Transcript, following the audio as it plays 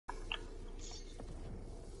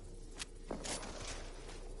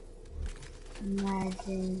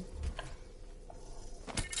Imagine.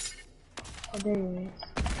 Oh, there it is.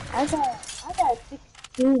 I got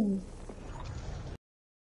 16.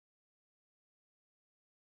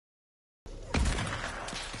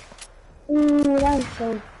 Ooh, that was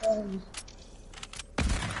so fun.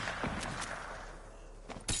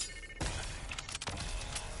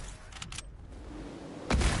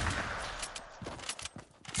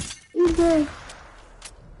 You good?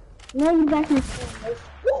 Now you back in the game.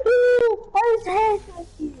 Woohoo! I just headshot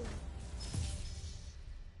you.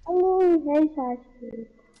 I literally headshot you.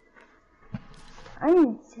 I'm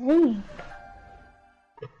insane.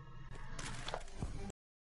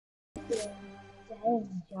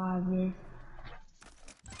 Dang job is.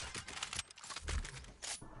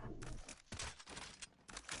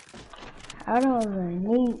 I don't even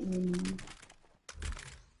need money.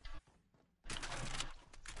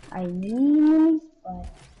 I need money, but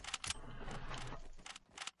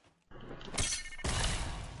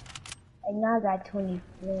I now got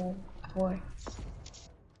 24.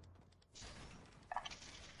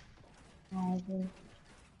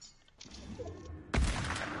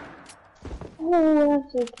 Oh, I'm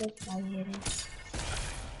so pissed by hitting.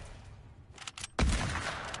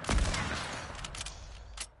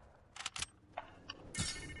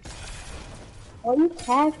 Oh, you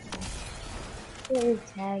tagged me. You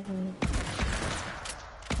tagged me.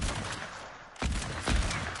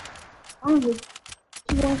 I don't think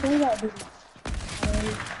you want to say that, dude.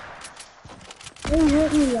 They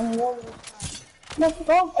hit me on one more time. No,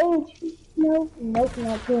 oh, nope,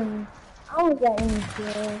 not killing me. I don't got any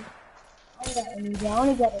kills. I don't got any. I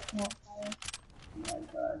only got a campfire. Oh my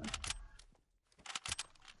god.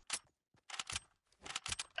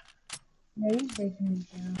 No, you're breaking me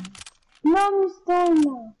down. No, I'm staying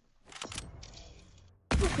now.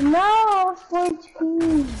 No,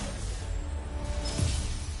 14.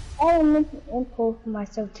 I didn't make an impulse for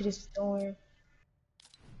myself to the storm.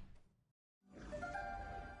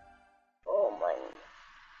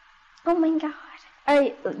 Oh my god.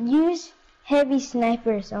 Alright, use heavy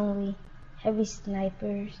snipers only. Heavy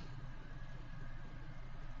snipers.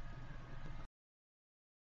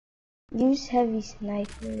 Use heavy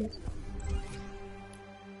snipers.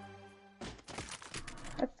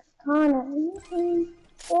 A katana.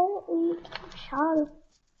 Don't shot it.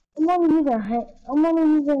 I'm only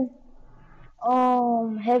using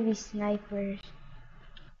heavy snipers.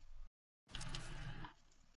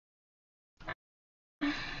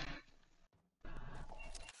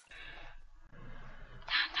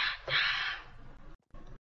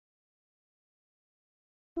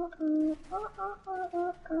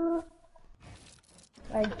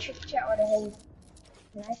 Like trick shot with a heavy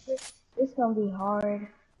sniper. This gonna be hard.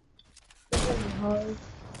 This gonna be hard.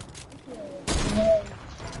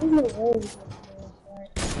 There's no way we can start.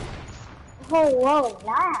 Oh, whoa,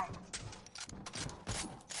 lag.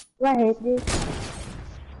 Do I hit this?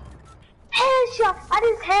 Headshot! I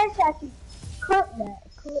just headshot you. Clip that.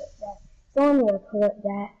 Someone need to clip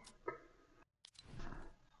that.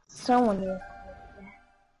 Someone need to clip that.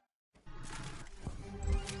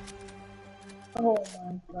 Oh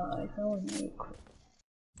my god, someone need to clip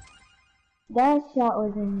that. That shot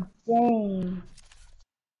was insane.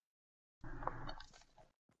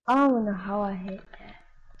 I don't know how I hit that.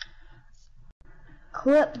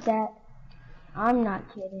 Clip that. I'm not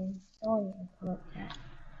kidding. Someone need to clip that.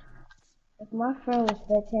 If my friend was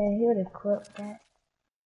spectating, he would have clipped that.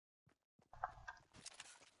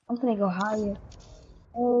 I'm gonna go higher.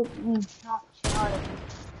 Oh, you top shot.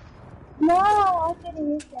 No, I couldn't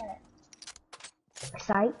hit that.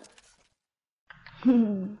 Sight.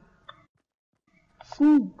 She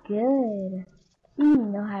good. She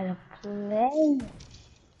know how to play.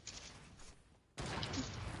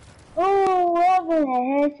 Oh, I'm gonna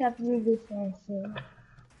headshot you this time.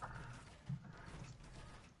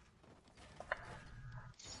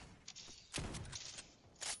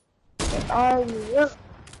 Are you?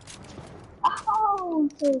 Oh, I'm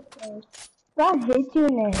so close. If I hit you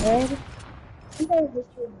in the head, I'm gonna hit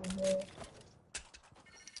you in the head.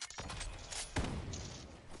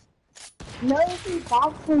 No, you can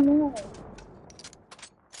boxing me.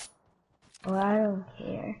 Well, I don't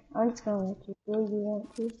care. I'm just gonna let you do what you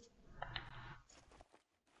want to.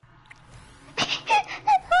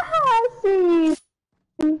 I see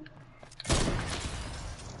you.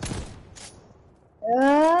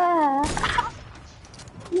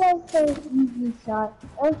 That's so easy shot.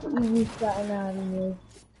 That's an easy shot now in this.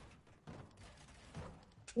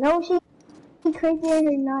 No, she crazy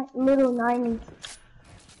in her little 90s.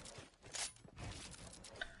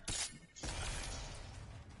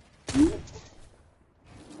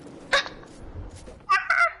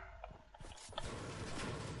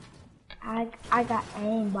 I got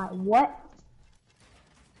aimed by what?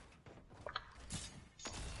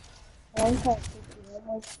 One time, one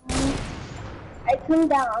more time. I come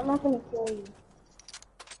down. I'm not gonna kill you.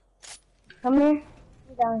 Come here.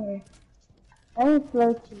 Come down here. Let me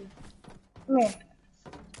float you. Come here.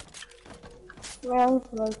 Come here, let me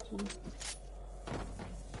float you.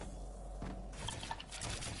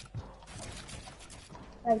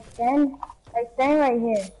 Like stand right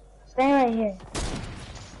here. Stand right here.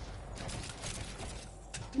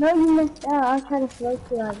 No, you missed out. I'll try to float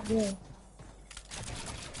you like this.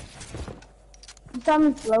 You saw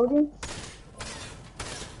me floating?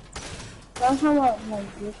 Don't come out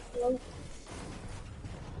like this float.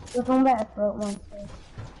 You'll come back float once first.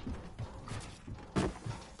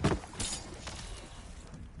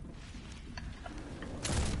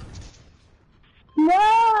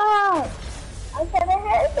 No! I'm gonna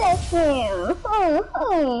hurt that thing.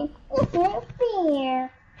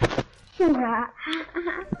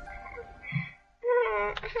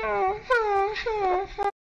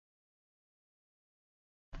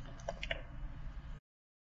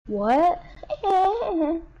 What?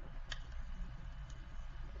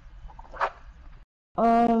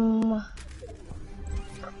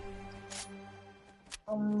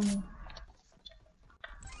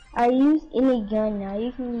 I use any gun now.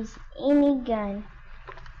 You can use any gun.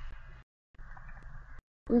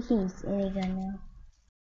 We can use any gun now.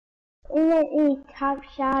 Any top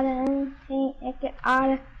shot or anything, I get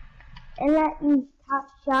out of. And let me top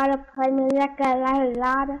shot or play me like a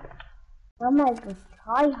lot. I'm like a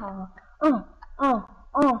try hard.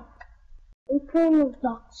 We play the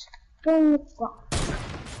blocks. Play the blocks.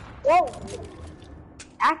 Whoa!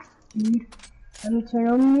 Axe, dude. Let me turn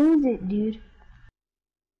on music, dude.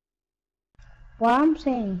 Why I'm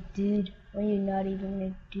saying dude when you're not even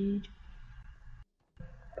a dude.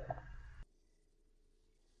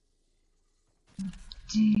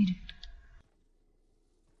 Dude.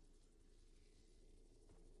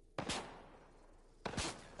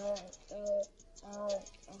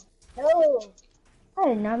 Hello. I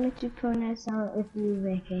did not mean to put that sound if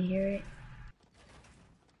you can hear it.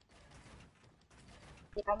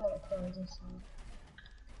 Yeah, I'm gonna close this one.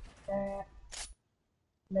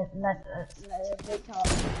 Let it talk.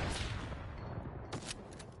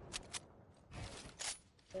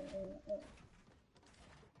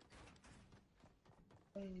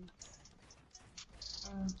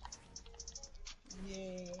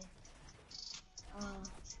 Yeah.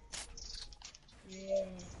 Yeah.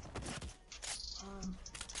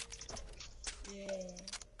 Yeah.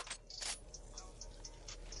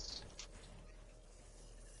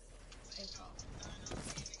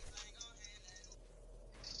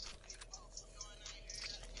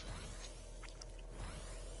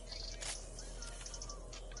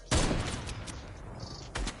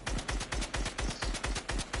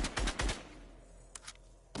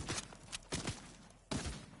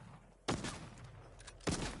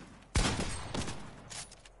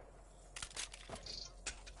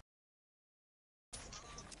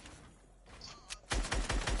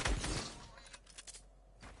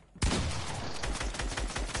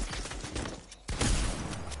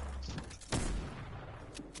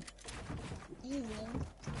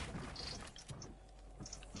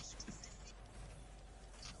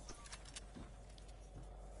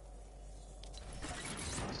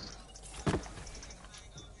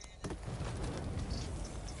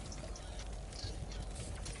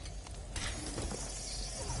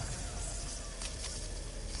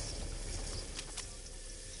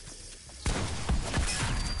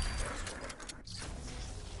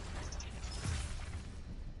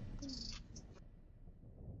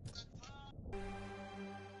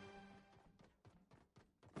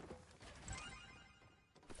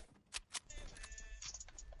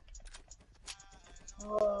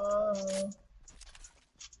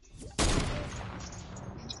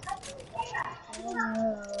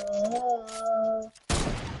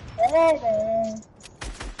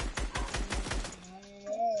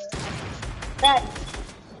 Daddy.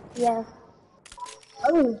 Yeah.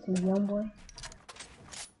 I was a young boy.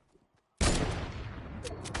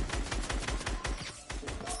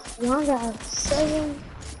 Y'all got 7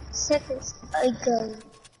 seconds ago.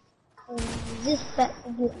 This bet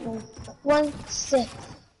will get me 1 second.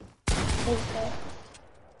 Okay.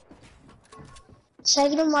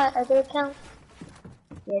 Save it on my other account.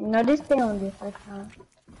 Yeah, no, this stay on this account.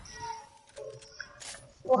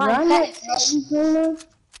 Run it,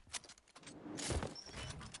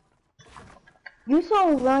 you saw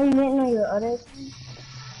Ron hitting on your other account?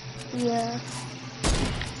 Yeah.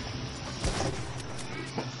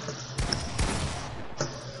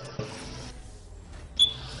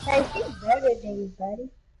 Hey, she's better David, buddy?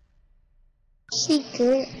 She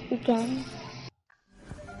good again.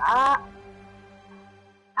 I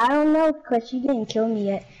don't know, cause she didn't kill me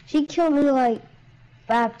yet. She killed me like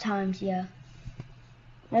 5 times, yeah.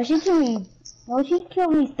 No, she killed me. No, she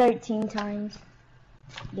killed me 13 times.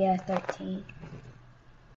 Yeah, 13.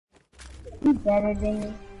 You better than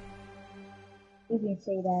me. You can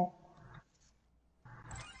say that.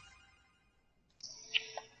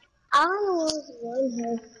 I don't know what to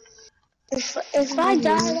run her. If I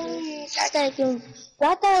die, that means I gotta give. If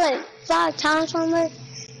I die like 5 times from her,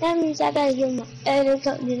 that means I gotta give my other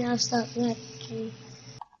company now stop working.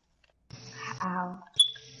 How?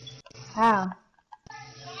 How?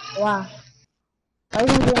 Wow. Are you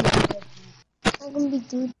gonna do it? I'm gonna be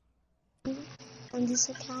doing on this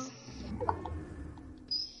account.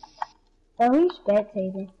 So who's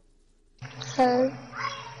spectating? Her.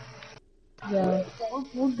 Yo,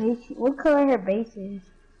 what color her base is?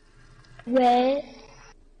 Red.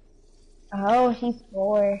 Oh, she's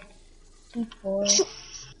 4. She's 4.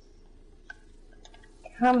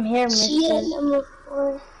 Come here, She at mister. number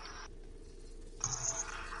 4.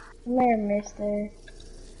 Come here, mister.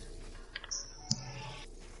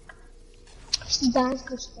 She dies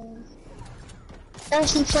for stone. Now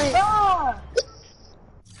she playing. Oh!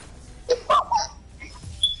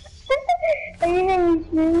 Are you hearing me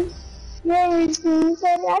scream? You hearing me scream?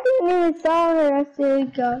 I didn't even saw her. I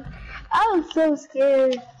said, God. I was so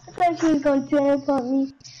scared. I thought she was going to teleport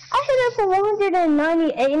me. I hit her for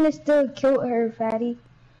 198 and it still killed her, fatty.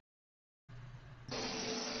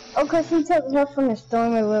 Oh, cause he took her from the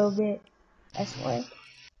storm a little bit. That's why.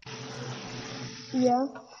 Yeah.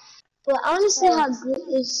 Well, I want to see how good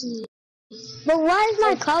is she. But why is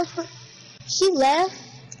my couch? She left.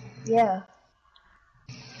 Yeah.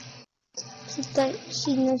 She thought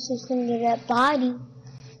she knows she's gonna get that body.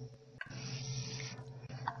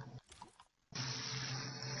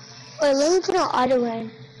 Wait, let me put on auto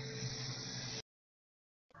run.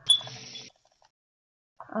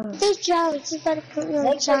 This job is just gotta put me on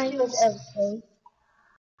Make sure she giant. was okay.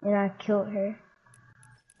 And I killed her.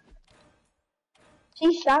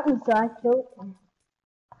 She shot me, so I killed her.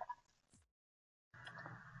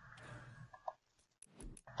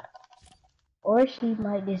 Or she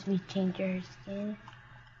might just be changing her skin.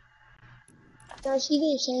 No, she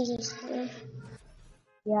didn't change her skin.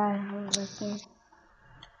 Yeah, I'm looking.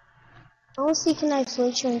 I want to see can I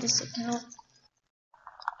switch her in this account.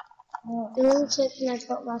 Oh, Let me check can I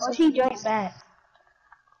put myself. she joined back.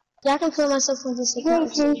 Yeah, I can put myself on this You can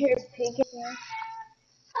account. change her picture.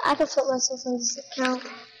 I can put myself on this account.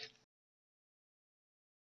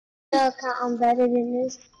 The account I'm better than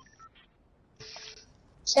this.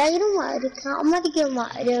 Should I get on my other account? I'm about to get on my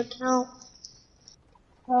other account.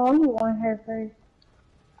 Oh, let me want her first.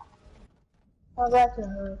 I'll back to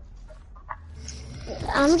her.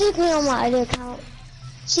 I'm just getting on my other account.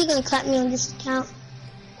 She gonna clap me on this account.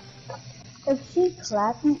 If she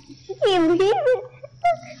clapped me, she can't leave it.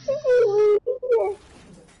 She can't leave it.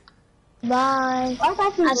 Bye. I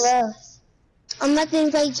thought she left. I'm about to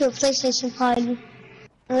invite you to a PlayStation party.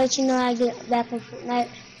 I'll let you know how I get back on Fortnite.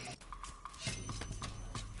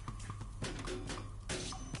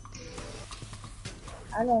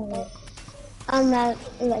 I don't know. I'm not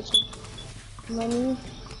let you. Money.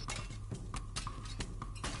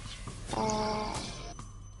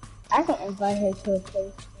 I can invite her to a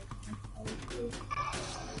place.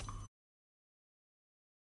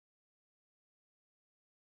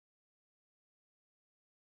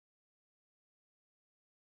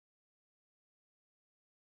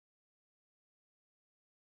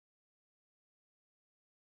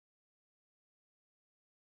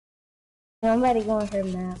 Somebody go on her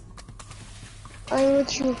map. I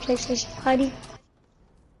want you to a PlayStation party.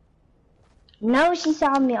 No, she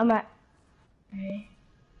saw me on my.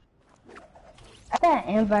 I gotta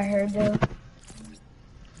invite her though.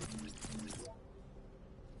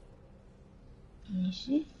 Let me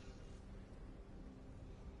see.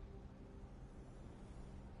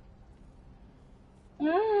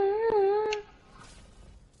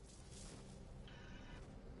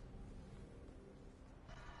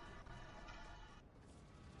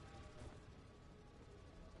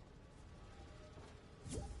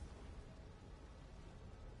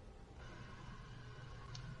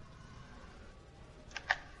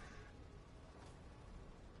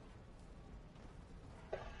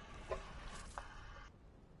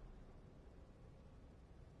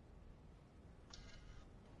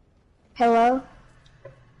 Hello?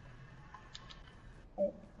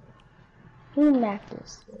 Who map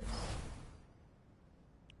is this?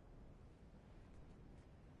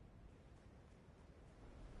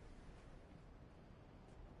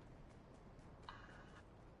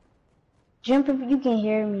 Jump if you can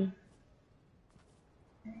hear me.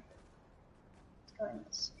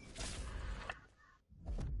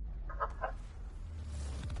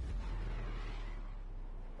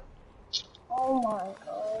 Oh my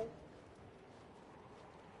god.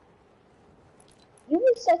 You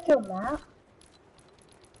reset your map?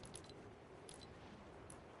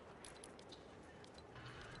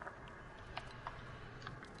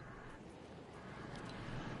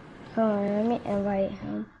 Hold on, let me invite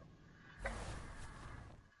him.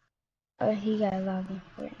 Oh, he got logged in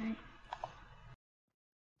Fortnite.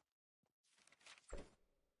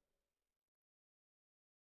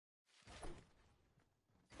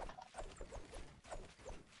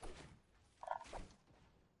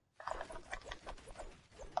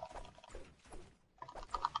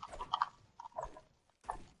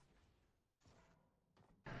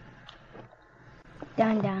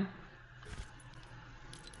 Down.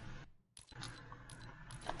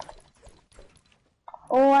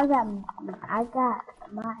 Oh, I got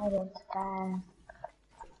my edits fast.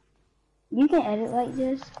 You can edit like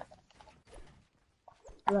this.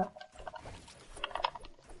 Look.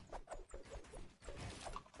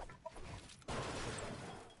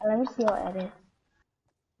 Let me see your edit.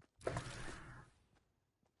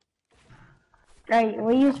 Right,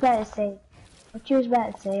 what you was about to say? What you was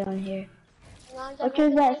about to say on here? What you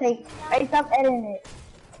was about to say? Right, stop editing it.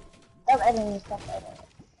 Stop editing it.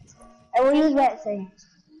 Hey, what you was about to say?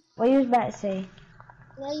 What you was about to say?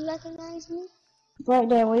 Now you recognize me? Right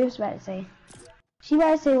there, what you was about to say? She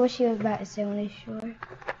about to say what she was about to say on this short.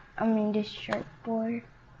 I mean this shirt board.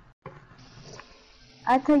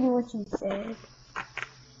 I'll tell you what she said.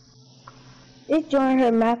 Just join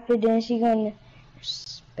her map and then she gonna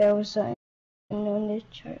spell something on this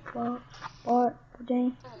chart board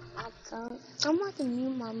thing. I'm about to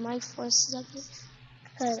mute my mic for a second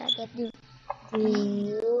because I got to. Do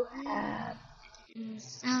you have?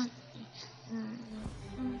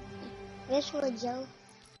 Guess what, Joe?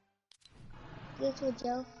 Guess what,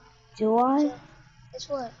 Joe? Do I? Joe, guess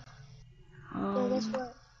what? Joe, guess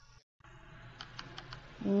what?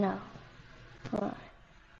 No. Hold on.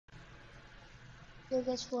 Joe,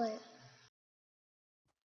 guess what?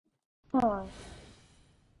 Hold on.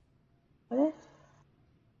 What?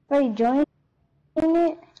 Are you joining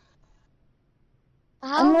it?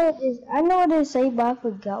 How? I know what it say, but I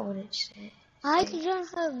forgot what it said. How can you join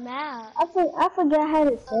her map? I forgot how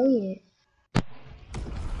to say it.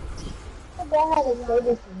 I forgot how to say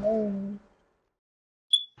this word.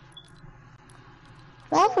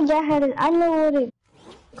 But I forgot how to. I know what it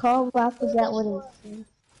called, but I forgot what it said.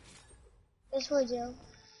 Guess what, Joe?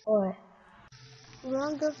 What?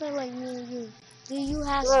 One girlfriend like me and you. Do you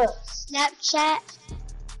have Look. Snapchat?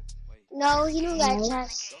 No, he don't got No. chat.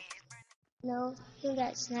 No, he don't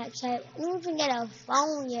got Snapchat. We don't even got a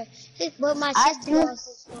phone yet. But my sister lost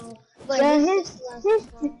his phone. But Yeah, his sister lost his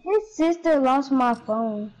phone. his sister lost my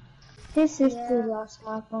phone. His sister lost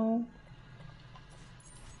my phone.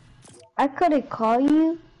 I couldn't call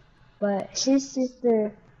you, but his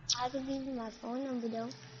sister. I can give you my phone number though.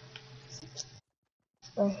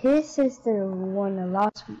 But his sister wanna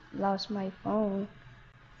lost my phone.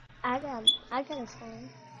 I got a phone.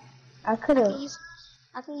 I could've.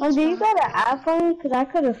 I can use Oh, do you got an iPhone? Cause I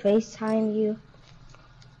could've FaceTime you.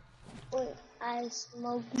 Wait, I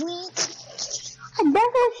smoke weed. That's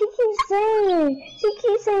what she keeps saying. She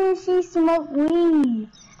keeps saying she smoked weed.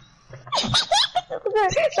 Look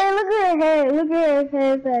at her head. Look at her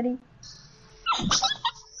head, Patty.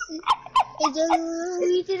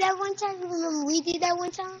 We did that one time. Remember we did that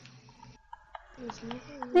one time? She's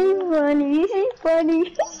funny. She's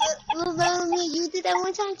funny. Remember me? You did that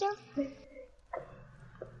one time, Joe?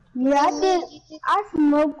 Yeah, I did.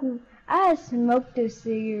 I smoked a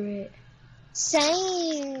cigarette.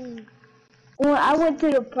 Same. Well, I went to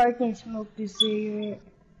the park and smoked a cigarette.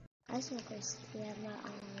 I smoked a cigarette.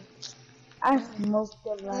 I smoked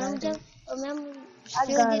a lighter. Remember? I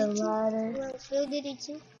got a lighter. Phil did it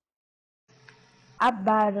too. I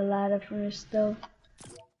bought a lighter from the store.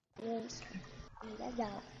 Yes. That's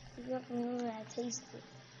out. You remember I tasted it.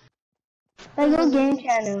 Like your game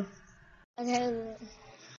channel. Okay.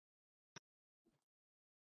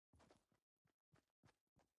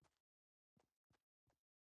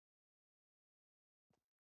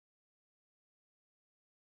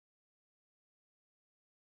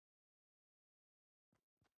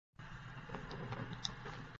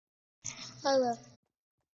 Hello.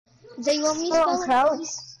 Do you want me to spell it? Crouch.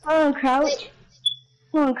 Hold on, crouch.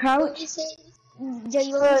 Hold on, crouch. Do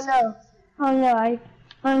you want me to Oh no,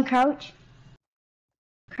 hold on, crouch.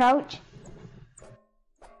 Crouch.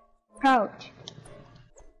 Crouch.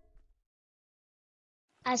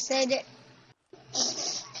 I said it.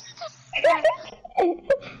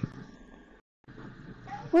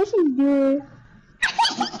 What she doing?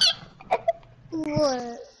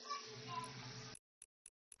 What?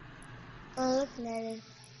 I'm looking at it.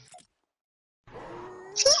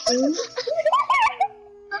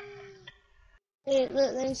 Hey,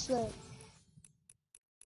 look, let me slow.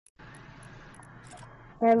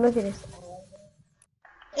 Hey, look at this.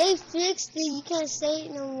 They fixed it. You can't say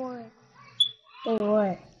it no more. Hey,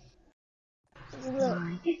 what? Look.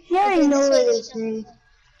 She already know what it is.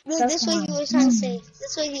 Look, this what he was trying to say.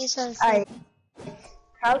 This what he was trying to say.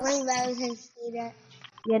 Alright. Running back was trying to say that.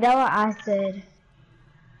 Yeah, that's what I said.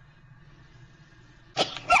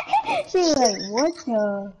 She like, what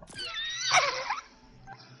the?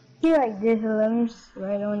 She like this, let me just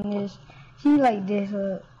write on this. She like this,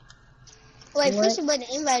 Wait, what? push the button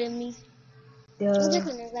invited me. I'm just Duh.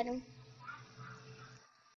 gonna invite him.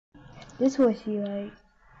 This what she like.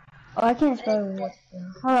 Oh, I can't spell what.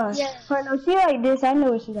 Hold on. Yeah. Hold on, no, she like this. I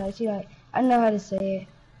know what she like. She like, I know how to say it.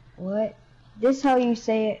 What? This how you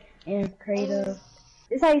say it in Creative.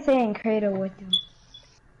 This how you say it in Creative with you.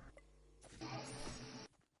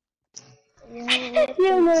 You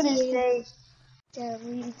don't know what to say.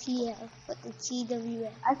 WTF, what the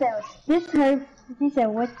TWF. I said, this her. She said,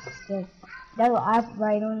 what the? That's what I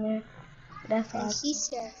write on there. That's what And I she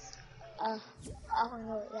said, I don't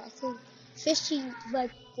know what that too. Fishy, but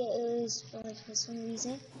there is for some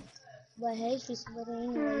reason. But hey, fishy, but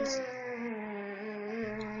anyways.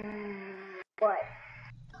 What?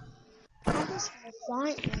 I just want to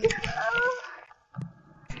find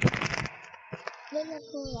Look at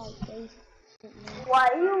who like this. Why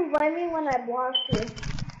you invite me when I blocked you?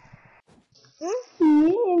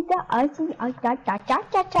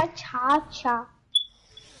 Cha.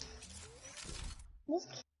 This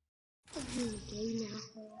kid is gay now.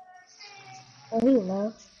 What do you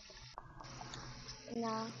love?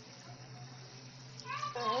 Nah.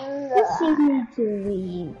 Let's see me to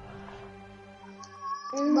leave.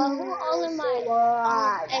 But who all in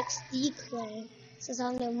my XD clan? Since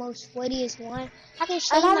I'm the most funniest one, I can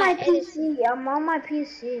show I'm you on my edit. PC. I'm on my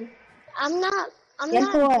PC. I'm not Guess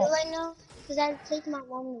good what? right now because I take my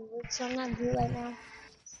mom to work, so I'm not good right now.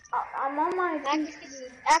 I'm on my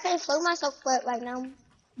PC. I can show myself flirt right now,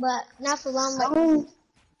 but not for long. Like, Oh,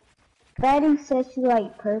 Betty says she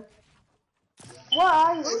like purple. What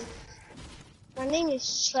are you? my name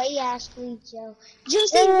is Trey Ashley Joe.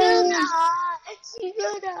 Juicy Builder! She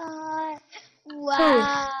Builder!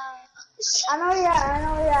 Wow! I know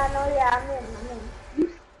ya. I'm in. You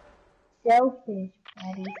selfish,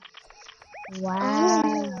 Betty.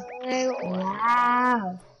 Wow.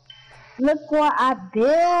 Wow. Look what I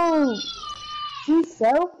built. She's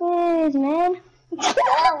selfish, man.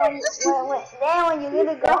 When you get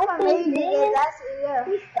a girlfriend, maybe you can get that. Yeah.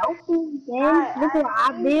 She's selfish, man. Look what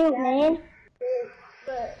I built, man.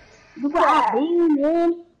 Look what I built,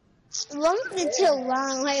 man. Let me tell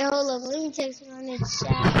Ron. Wait, hold up. Let me text Ron in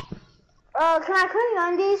chat. Can I click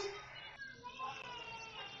on these?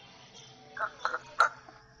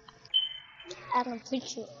 I can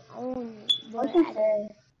put you on, but What she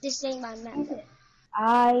said? this ain't my map.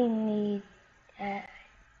 I need that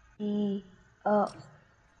D up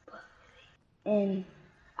and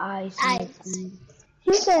I smoke weed.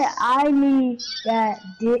 She said I need that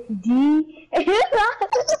D.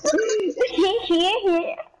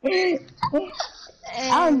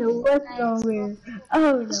 I don't know what's wrong with her.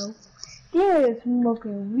 Oh no. They're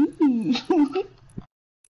smoking weed.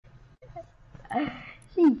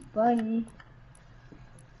 She's funny.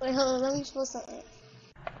 Wait, hold on. Let me spell something.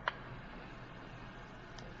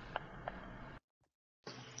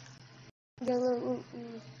 The little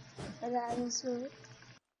I got to it.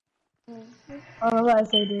 I'm about to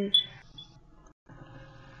say this.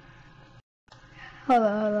 Hold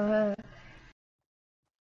on.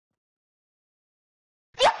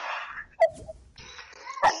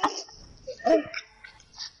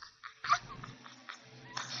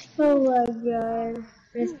 Oh my god.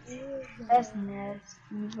 That's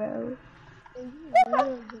nasty, bro.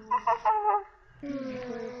 She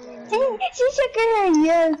shook her head,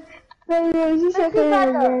 yes. She shook her head,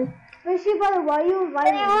 yes. But she brother, why you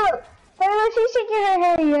inviting me? Look. She shaking her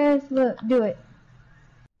head, yes. Look, do it.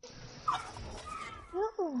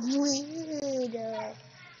 You're weird.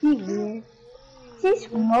 She weird. She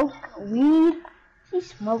smoke weed. She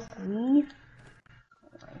smoke weed.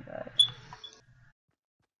 Oh my god.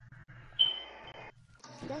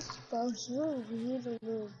 That's supposed to be weird a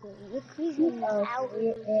little bit. You're creeping me out.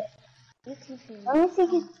 You're creeping me Let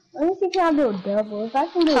me see can I do a double. If I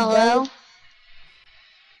can do a double.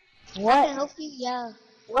 What? I can help you, yeah.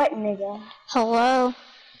 What, nigga? Hello?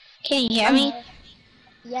 Can you hear me?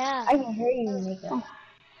 Yeah. I can hear you, Nika.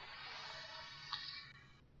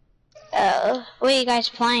 What are you guys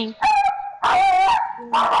playing?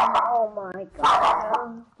 Oh my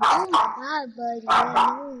god. Oh my god, buddy.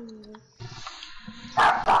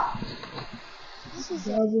 Yeah, this is a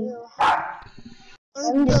real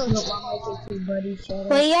I'm just not my mic buddy. Shut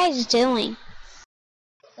What are up. you guys doing?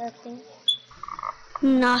 nothing.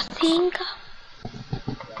 Nothing?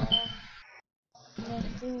 Yeah.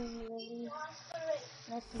 Nothing really.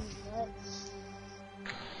 Nothing much.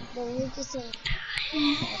 But we're just in a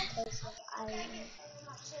place of island.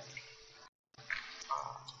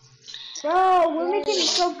 Bro, we're making it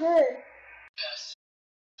so good.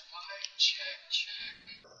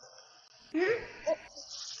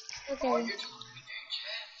 Okay.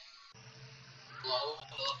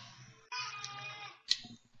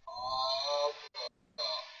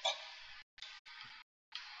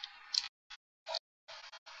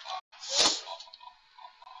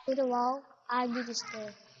 To the wall, I do the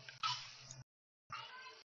stair.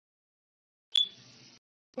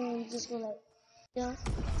 And just go like, yeah.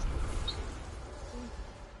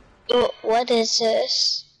 What is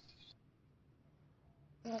this?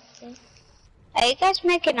 Nothing. Are you guys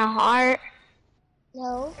making a heart?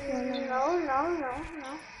 No. No.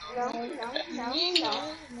 No.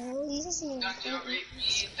 You just see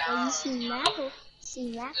oh, you see Maple.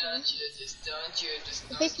 See Maple.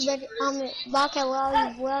 The picture better Bobcat,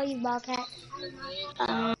 where are you, Bobcat?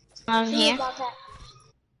 I'm See you, here. Bobcat.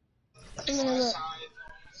 I'm gonna look.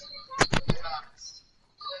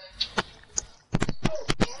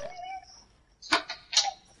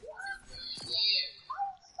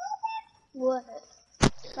 What?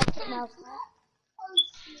 Bobcat, Bobcat.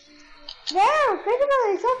 Damn, think about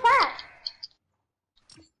it so fast.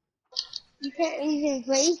 You can't even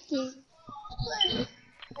break it.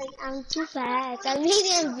 Like, I'm too fast. I made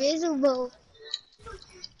it invisible.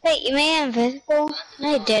 Wait, you made it invisible?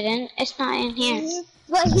 No, I didn't. It's not in here.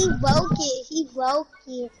 But he broke it. He broke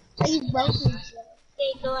it. But he broke it.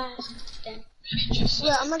 Okay, go ahead then.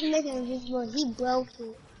 Well, I'm not gonna make it invisible. He broke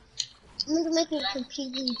it. I'm gonna make it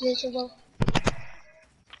completely invisible.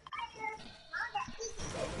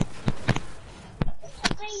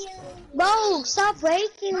 Bro, stop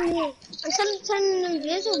breaking it. I'm trying to turn it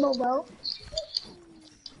invisible, bro.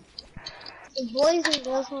 The boys and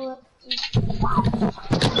girls will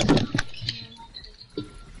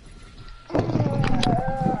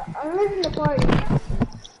I'm leaving the party.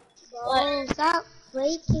 Bro, stop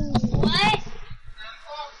breaking it. What?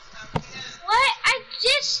 What?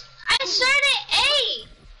 I started 8.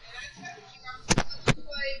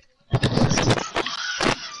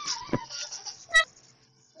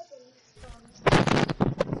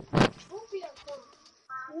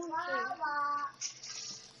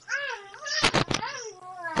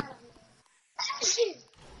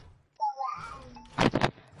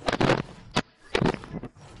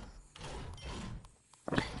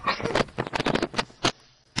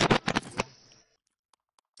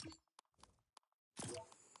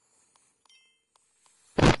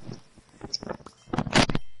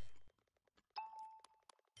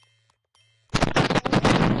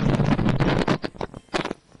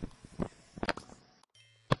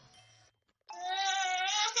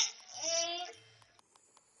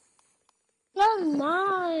 You're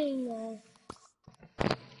mine.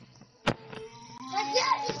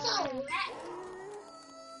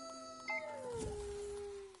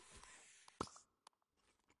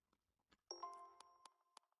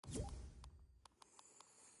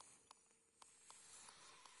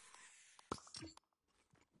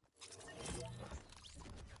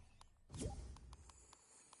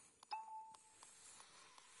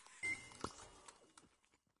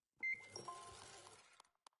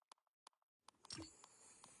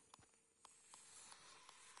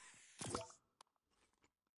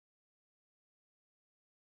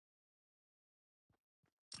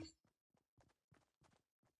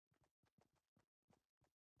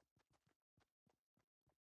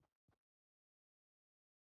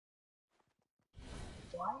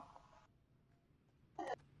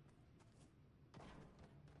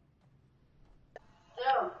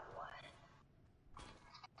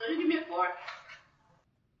 Give me a fork.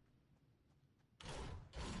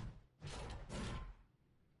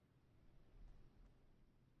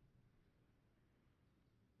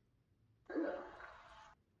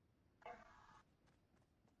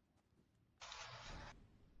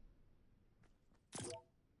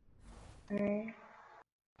 Alright.